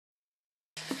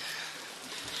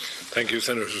Thank you,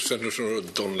 Senator. Senator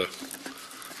Dunlop.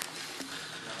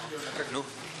 No.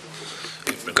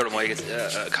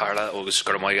 Carla agus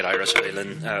Gurmaigad Iris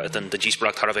Island than the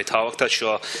Gisbrock Tarve Tawakta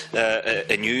Shaw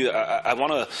anew. I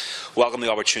want to welcome the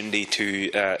opportunity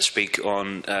to speak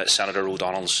on Senator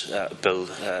O'Donnell's bill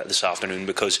this afternoon,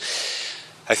 because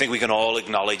I think we can all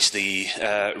acknowledge the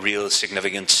real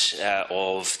significance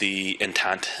of the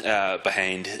intent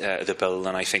behind the bill,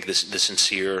 and I think the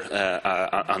sincere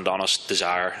and honest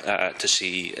desire to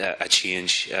see a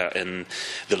change in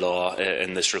the law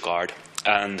in this regard.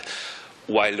 And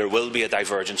while there will be a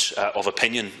divergence of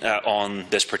opinion on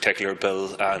this particular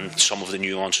bill and some of the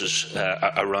nuances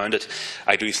around it,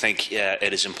 I do think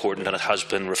it is important, and it has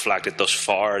been reflected thus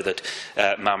far, that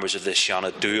members of this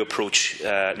Seanad do approach,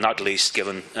 not least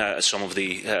given some of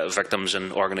the victims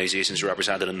and organisations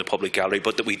represented in the public gallery,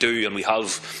 but that we do and we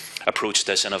have approached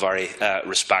this in a very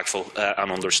respectful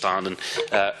and understanding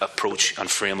approach and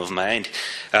frame of mind.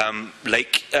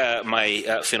 Like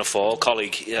my Fianna Fáil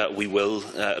colleague, we will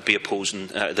be opposing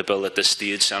the bill at this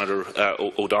stage, Senator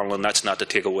O'Donnell, and that's not to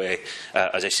take away,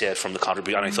 as I said, from the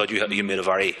contribution. I thought you made a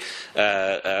very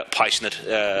passionate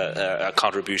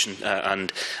contribution,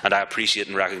 and I appreciate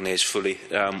and recognise fully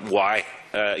why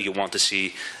you want to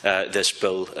see this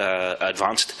bill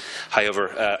advanced.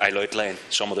 However, I'll outline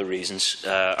some of the reasons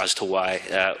as to why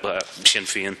Sinn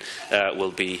Féin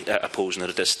will be opposing it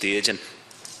at this stage. And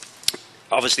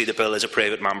obviously, the bill is a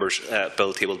private member's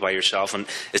bill tabled by yourself, and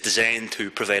is designed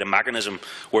to provide a mechanism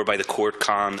whereby the court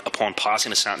can, upon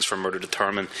passing a sentence for murder,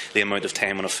 determine the amount of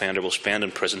time an offender will spend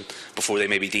in prison before they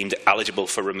may be deemed eligible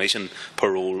for remission,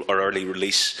 parole or early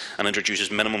release, and introduces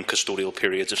minimum custodial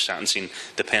periods of sentencing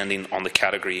depending on the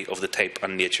category of the type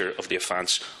and nature of the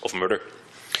offence of murder.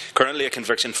 Currently, a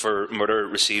conviction for murder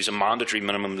receives a mandatory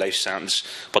minimum life sentence,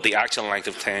 but the actual length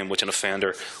of time which an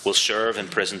offender will serve in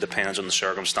prison depends on the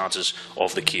circumstances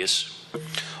of the case.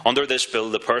 Under this bill,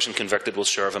 the person convicted will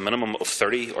serve a minimum of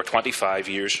 30 or 25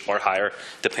 years or higher,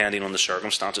 depending on the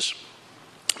circumstances.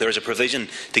 There is a provision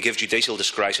to give judicial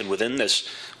discretion within this,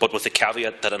 but with the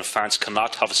caveat that an offence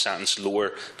cannot have a sentence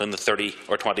lower than the 30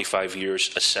 or 25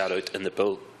 years as set out in the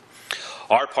bill.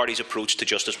 Our party's approach to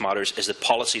justice matters is that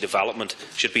policy development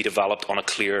should be developed on a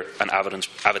clear and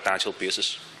evidential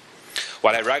basis.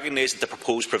 While I recognise that the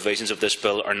proposed provisions of this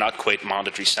bill are not quite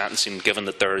mandatory sentencing, given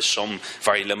that there is some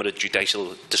very limited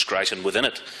judicial discretion within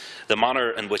it, the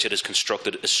manner in which it is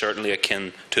constructed is certainly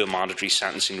akin to a mandatory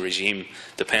sentencing regime,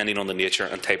 depending on the nature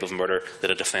and type of murder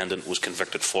that a defendant was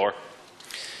convicted for.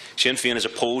 Sinn Féin is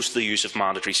opposed to the use of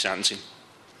mandatory sentencing.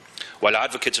 While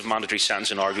advocates of mandatory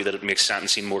sentencing argue that it makes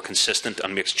sentencing more consistent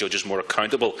and makes judges more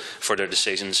accountable for their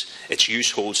decisions, its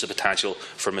use holds the potential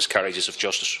for miscarriages of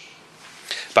justice.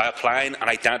 By applying an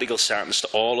identical sentence to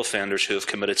all offenders who have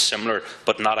committed similar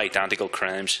but not identical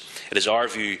crimes, it is,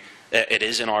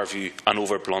 in our view, an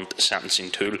over-blunt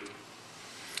sentencing tool.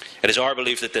 It is our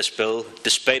belief that this bill,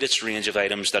 despite its range of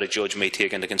items that a judge may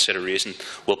take into consideration,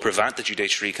 will prevent the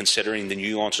judiciary considering the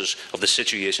nuances of the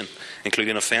situation,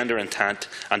 including offender intent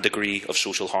and degree of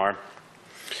social harm.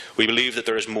 We believe that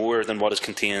there is more than what is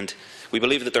contained. We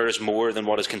believe that there is more than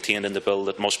what is contained in the bill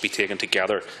that must be taken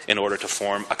together in order to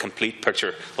form a complete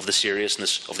picture of the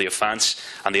seriousness of the offence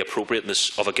and the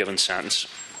appropriateness of a given sentence.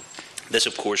 This,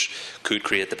 of course, could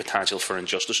create the potential for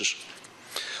injustices.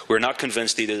 We are not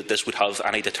convinced either that this would have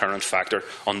any deterrent factor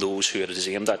on those who it is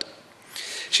aimed at.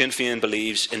 Sinn Féin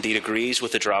believes, indeed agrees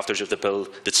with the drafters of the bill,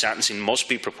 that sentencing must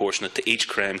be proportionate to each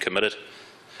crime committed,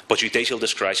 but judicial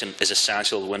discretion is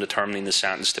essential when determining the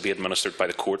sentence to be administered by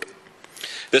the court.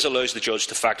 This allows the judge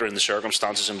to factor in the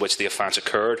circumstances in which the offence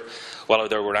occurred, whether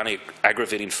there were any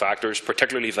aggravating factors,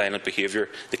 particularly violent behaviour,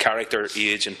 the character,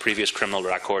 age and previous criminal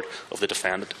record of the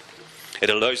defendant. It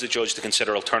allows the judge to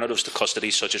consider alternatives to custody,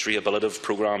 such as rehabilitative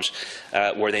programmes,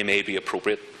 where they may be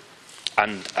appropriate.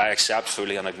 And I accept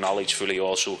fully and acknowledge fully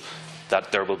also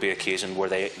that there will be occasions where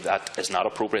that is not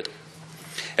appropriate.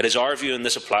 It is our view, and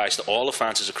this applies to all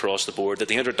offences across the board, that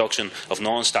the introduction of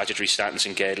non-statutory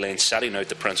sentencing guidelines setting out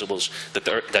the principles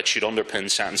that should underpin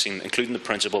sentencing, including the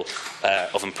principle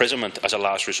of imprisonment as a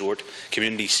last resort,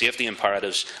 community safety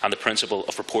imperatives and the principle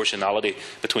of proportionality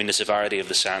between the severity of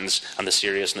the sentence and the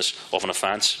seriousness of an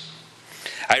offence.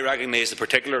 I recognise the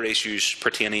particular issues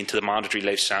pertaining to the mandatory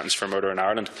life sentence for murder in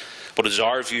Ireland, but it is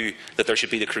our view that there should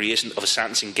be the creation of a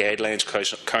Sentencing Guidelines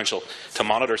Council to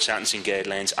monitor sentencing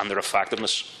guidelines and their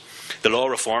effectiveness. The Law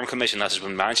Reform Commission, as has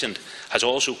been mentioned, has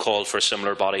also called for a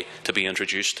similar body to be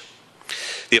introduced.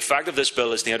 The effect of this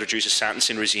bill is to introduce a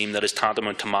sentencing regime that is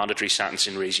tantamount to mandatory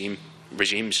sentencing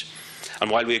regimes. And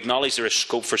while we acknowledge there is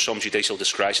scope for some judicial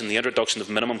discretion, the introduction of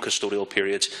minimum custodial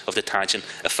periods of detention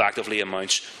effectively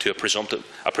amounts to a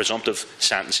presumptive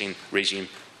sentencing regime.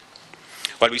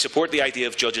 While we support the idea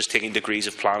of judges taking degrees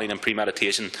of planning and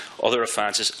premeditation, other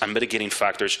offences and mitigating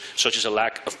factors, such as a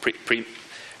lack of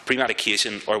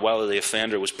premedication or whether the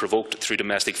offender was provoked through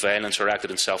domestic violence or acted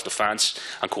in self-defence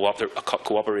and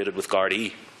cooperated with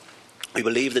Gardaí, we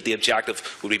believe that the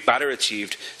objective would be better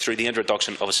achieved through the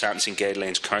introduction of a Sentencing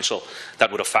Guidelines Council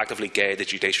that would effectively guide the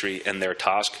judiciary in their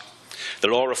task. The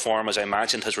law reform, as I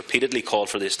mentioned, has repeatedly called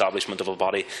for the establishment of a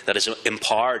body that is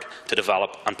empowered to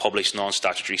develop and publish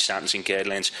non-statutory sentencing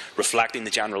guidelines reflecting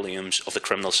the general aims of the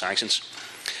criminal sanctions.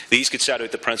 These could set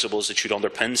out the principles that should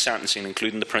underpin sentencing,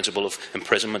 including the principle of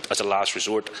imprisonment as a last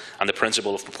resort and the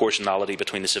principle of proportionality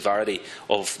between the severity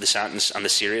of the sentence and the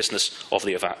seriousness of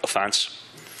the offence.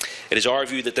 It is our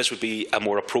view that this would be a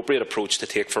more appropriate approach to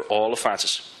take for all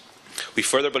offences. We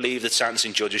further believe that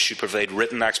sentencing judges should provide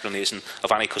written explanation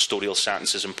of any custodial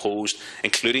sentences imposed,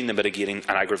 including the mitigating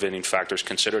and aggravating factors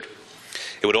considered.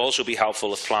 It would also be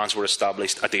helpful if plans were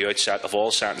established at the outset of all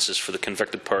sentences for the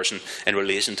convicted person in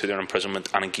relation to their imprisonment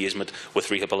and engagement with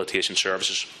rehabilitation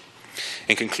services.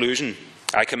 In conclusion,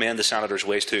 I commend the Senator's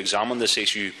wish to examine this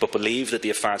issue, but believe that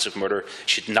the offence of murder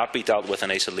should not be dealt with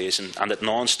in isolation and that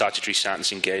non-statutory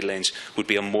sentencing guidelines would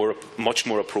be a much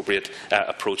more appropriate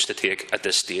approach to take at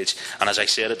this stage. And as I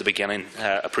said at the beginning,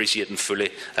 appreciating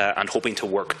fully and hoping to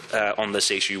work on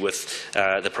this issue with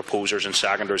the proposers and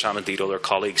seconders and indeed other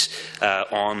colleagues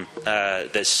on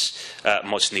this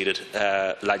much-needed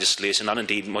legislation and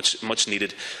indeed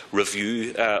much-needed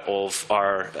review of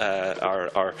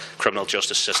our criminal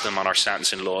justice system and our sentencing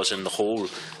laws in the whole.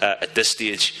 At this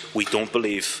stage, we don't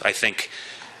believe, I think,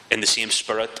 in the same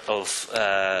spirit of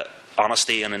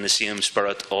honesty and in the same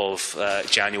spirit of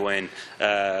genuine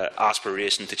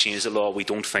aspiration to change the law, we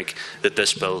don't think that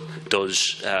this bill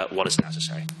does what is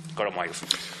necessary.